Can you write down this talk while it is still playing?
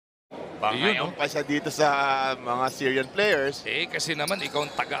Bangayon pa siya dito sa mga Syrian players. Kasi naman ikaw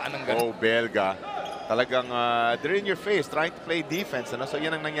ang tagaan ng ganun. Belga. Talagang they're in your face, trying to play defense. Ano? So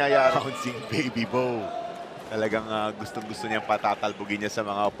yan ang nangyayari. Bouncing baby bow. Talagang gustong-gusto niyang patatalbugin niya sa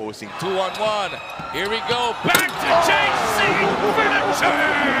mga opposing. 2-on-1. Here we go. Back to JC. Finisher!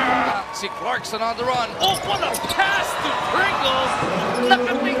 Si Clarkson on the run. Oh, what a pass to Pringles.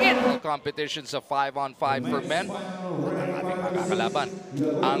 Nakatingin. Competition sa 5-on-5 for men. At ang ating makakalaban,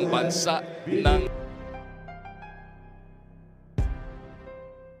 ang bansa ng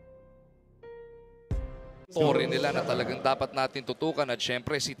ori nila na talagang dapat natin tutukan. At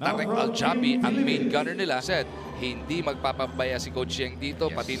syempre si Tarek Al-Jabi, ang main gunner nila, said hindi magpapabaya si Coach Yeng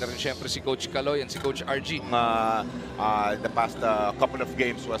dito, pati na rin syempre si Coach Kaloy and si Coach RG. The past couple of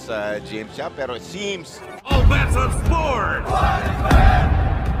games was James siya, pero it seems all bets are scored.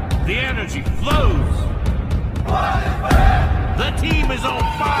 The energy flows. The team is on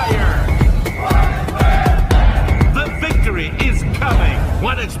fire. The victory is coming.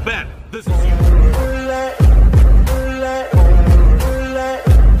 What is bet? This is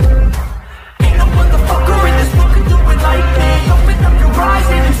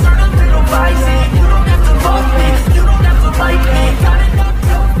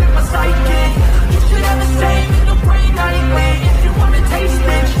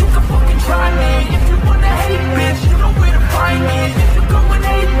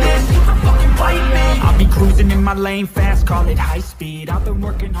lane fast, call it high speed. I've been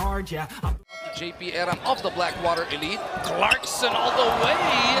working hard, yeah. JP Eram of the Blackwater Elite. Clarkson all the way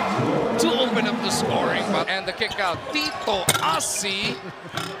to open up the scoring. And the kick out, Tito Asi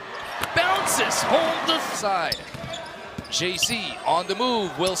bounces home the side. JC on the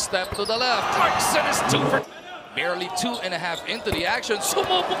move, will step to the left. Clarkson is 2 for barely 2.5 into the action.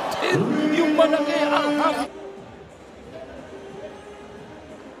 Sumubok din yung malaki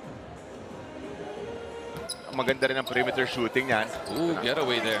ang maganda rin ang perimeter shooting yan. Ooh,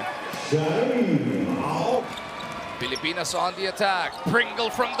 getaway there. Pilipinas on the attack. Pringle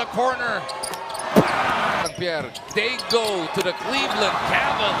from the corner. Pierre, they go to the Cleveland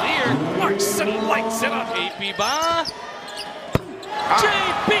Cavalier. Clarkson lights it up. AP ba?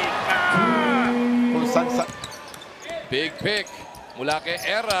 JP ba? Big pick mula kay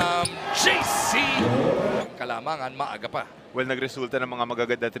Eram. JC. Kalamangan, maaga pa. Well, nagresulta ng mga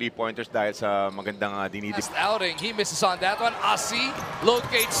magaganda 3-pointers dahil sa magandang dinidig. Last outing, he misses on that one. Asi,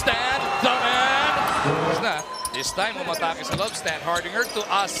 locate stand, the man. This time, umatake sa love stand. Hardinger to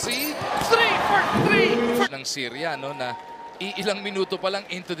Asi. 3 for 3 ng Syria, no, na ilang minuto pa lang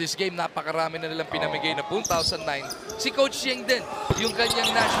into this game, napakarami na nilang pinamigay na 2009. Si Coach Yeng din, yung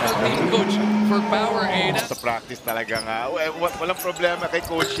kanyang national team coach for Powerade. Sa practice talagang walang problema kay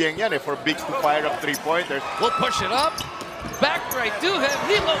Coach Yeng yan for bigs to fire up 3-pointers. We'll push it up. Back right to him.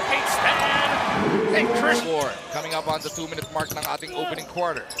 He locates stand. And Chris Ward coming up on the 2-minute mark ng ating opening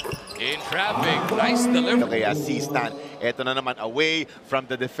quarter. In traffic, nice delivery. Kaya si Stan, eto na naman away from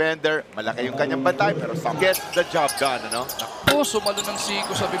the defender. Malaki yung kanyang bantay pero gets the job done, ano? Sumalo ng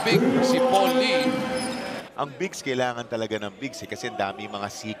siko sa bibig si Paul Lee. Ang bigs, kailangan talaga ng bigs kasi ang dami mga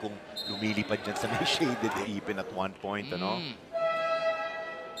sikong lumilipad dyan sa may shaded ipin at one point, ano?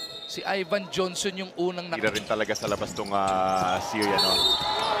 Si Ivan Johnson yung unang tira rin talaga sa labas tong Syria, no?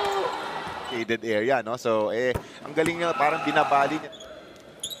 Shaded area, no? So, ang galing niya, parang binabali niya.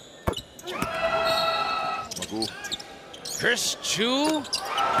 Chris Chu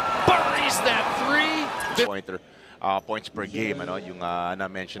buries that 3-pointer. Points per game, ano? Yung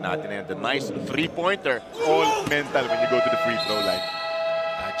na-mention natin na the nice 3-pointer. All mental when you go to the free throw line.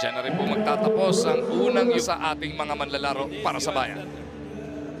 Diyan na rin po magtatapos ang unang sa ating mga manlalaro para sa bayan.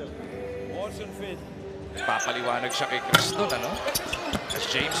 Papaliwanag siya kay Chris doon, ano? As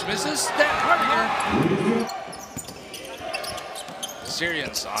James misses, then Hardinger.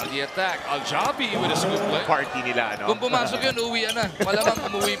 Syrians on the attack. Al-Jabi with a scoop play. Party nila, no? Kung pumasok yun, uwian na. Malamang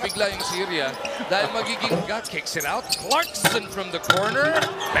umuwi bigla yung Syria. Dahil magiging kicks it out. Clarkson from the corner.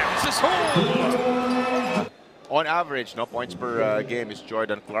 Bounces home. On average, no points per game is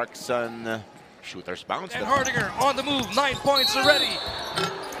Jordan Clarkson. Shooters bounce. And Hardinger on the move. 9 points already.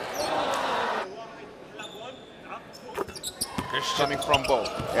 Coming from Bo.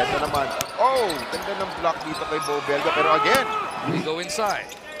 Ito naman. Oh, ganda ng block dito kay Bo Belga. Pero again, they go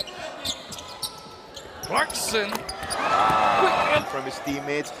inside. Clarkson. From his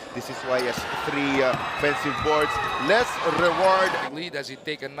teammates. This is why he has 3 offensive boards. Less reward. Lead as he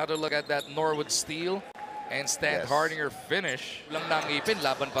take another look at that Norwood steal. And Stan Hardinger finish. Lang nangipin,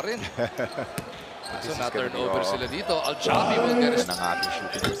 laban pa rin. So na-turnover sila dito. Al-Jabi will get his ng ating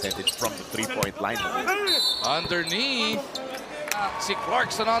shooting percentage from the 3-point line. underneath. Si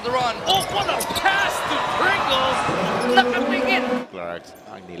Clarkson on the run. Oh, what a pass to Pringles! Nakapingit! Clarkson,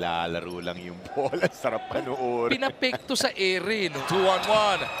 ang nilalaro lang yung bola. Sarap panoorin. Pinapekto sa ere, no?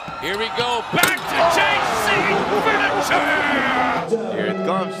 2-on-1. Here we go. Back to JC! Finisher! Here it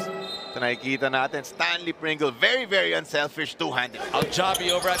comes. Ito nakikita natin, Stanley Pringle, very, very unselfish, two-handed. 𝐊𝐿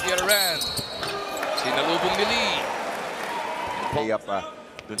over at the other end. Sinalubong ni Lee. Kaya pa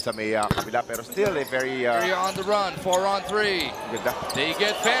dun sa may kabila, pero still a very... Syria on the run, 4-on-3. Ganda. They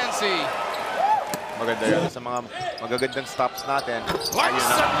get fancy. Maganda yan sa mga magagandang stops natin.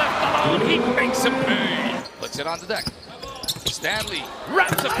 Clarkson left alone, he makes him pay. Puts it on the deck. Stanley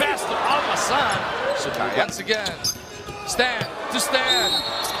wraps a pass to Almasan. So once again, Stan to Stan.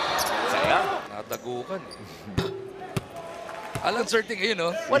 Natagukan. Alan Certing,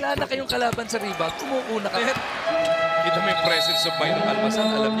 no? Wala na kayong kalaban sa rebound. Umuuna ka. Kita mo yung presence of mind ng Almasan.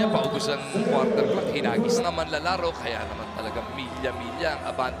 Alam niya, paubos ang quarter clock. Hinagis naman lalaro. Kaya naman talagang milya-milya ang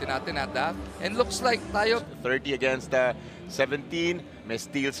abante natin at that. And looks like tayo 30 against 17. May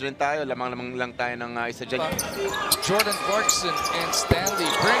steals rin tayo. Lamang-lamang lang tayo ng isa dyan. Jordan Clarkson and Stanley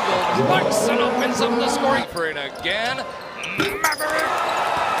Pringle. Clarkson opens up the scoring for it again. Maverick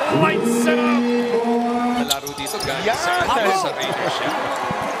lights it up. Nalaro dito guys. Sa Raiders siya.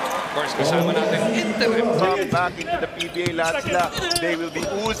 Of course, kasama natin interim. From back into the PBA lahat sila. They will be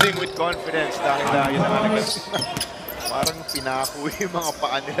oozing with confidence dahil yun ang parang pinako yung mga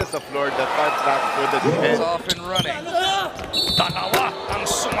paa nila sa floor. The touch back for the defense. Off and running. Dalawa ang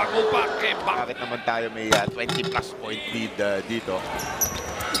sumagupa kay Bakit naman tayo may 20-plus point lead dito?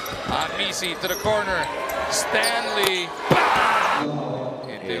 Amisi to the corner. Stanley. Bam!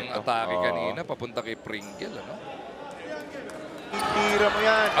 Ito yung atake kanina. Papunta kay Pringle, ano? Tira mo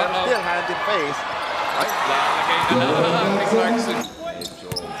yan. Pero still hand in face. Ay, lalagay na lang kay Clarkson. Medyo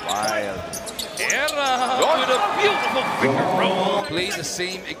wild. Era with a beautiful finger roll. Play the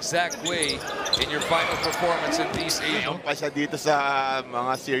same exact way in your final performance in these eight. Pa siya dito sa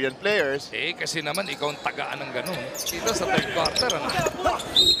mga Syrian players. Eh, kasi naman ikaw ang tagaan ng ganun. Dito sa third quarter, ano?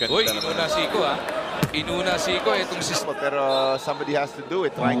 Uy, inuna Siko, ha? Inuna Siko itong system. Pero somebody has to do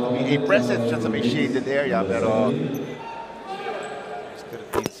it. Trying to be a presence dyan sa may shaded area. Pero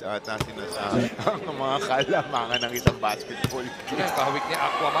sinasabi ang mga kalamangan ng isang basketball. Ang kahawik ni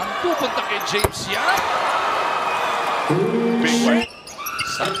Aquaman. Pupunta kay James Yan. Big one.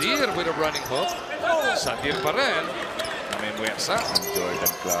 Sadir with a running hook. Sadir pa rin. May muwersa.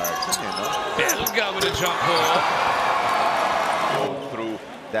 Jordan Clarkson, you know? Belga with a jump hook. Through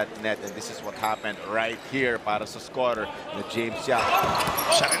that net, and this is what happened right here para sa scorer na James Yan.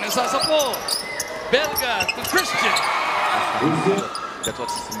 Siya rin ang sasapo. Belga to Christian.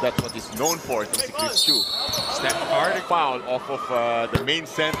 That's what he's known for, itong si Chris Chu. Step hard. Foul off of the main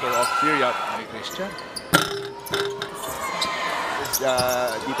center of Syria. Ay, Christian.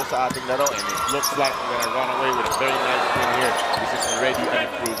 Dito sa ating laro, and it looks like we're gonna run away with a very nice win here. This is already an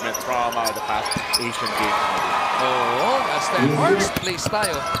improvement from the past Asian Games. Oo, Stan Hart's place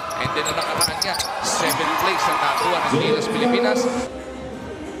tayo. And then ang nakaraan niya, 7th place ang nakuha ng Gilas Pilipinas.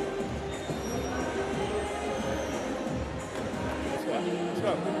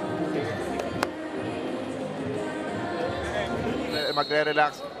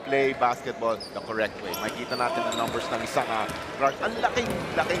 Magre-relax, play basketball the correct way. Makikita natin ang numbers ng isang Clark. Ang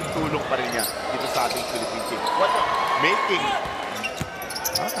laking tulong pa rin niya dito sa ating Philippine team. What making?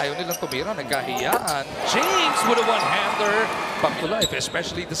 Ayaw nilang tumira, nagkahiyaan. James with a one-hander. Back to life,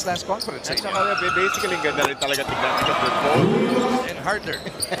 especially this last conference. At saka basically, ganda rin talaga tignan nila for goal. And harder.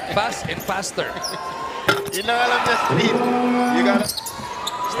 Fast and faster. Yun ang alam niya, speed. You gotta...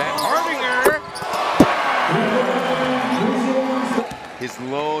 Stan Hardinger. His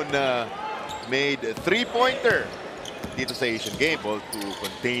lone made three-pointer dito sa Asian Game Ball to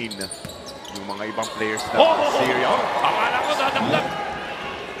contain yung mga ibang players na Syria. Akala ko dadagdag.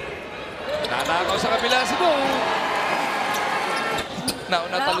 Nanakaw sa kabila si Bo.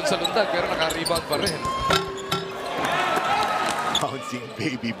 Nauna talon sa lundag pero naka-rebound pa rin. Bouncing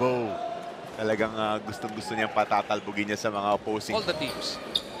baby Bo. Talagang gustong-gusto niyang patatalbugin niya sa mga opposing. All the teams.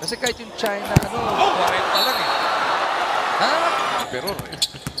 Kasi kahit yung China, 40 lang eh. Ha? Pero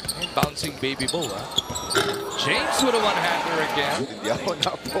bouncing baby Bo, ha? James with a one-hander again. Hindi ako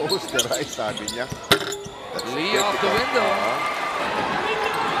na-post, right? Sabi niya. Lee off the window.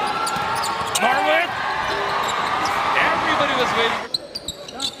 Marwin! Everybody was waiting.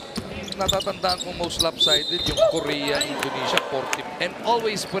 Natatandaan kong most lopsided yung Korea, Indonesia, 40. And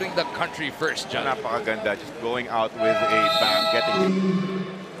always putting the country first, John. Napakaganda. Just going out with a bang, getting it.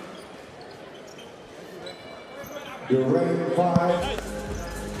 You're ranked 5.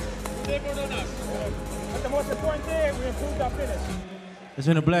 But the most important thing, we improved our finish. It's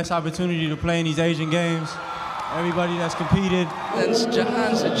been a blessed opportunity to play in these Asian games. Everybody that's competed. And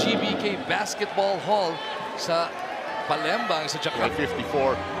dyan sa GBK Basketball Hall sa Palembang sa Japan.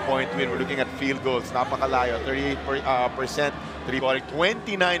 54-point win. We're looking at field goals. Napakalayo. 38% three-point.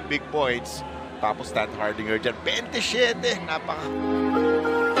 29 big points. Tapos Stan Hardinger dyan. 27.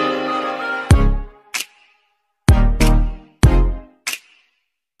 Napaka...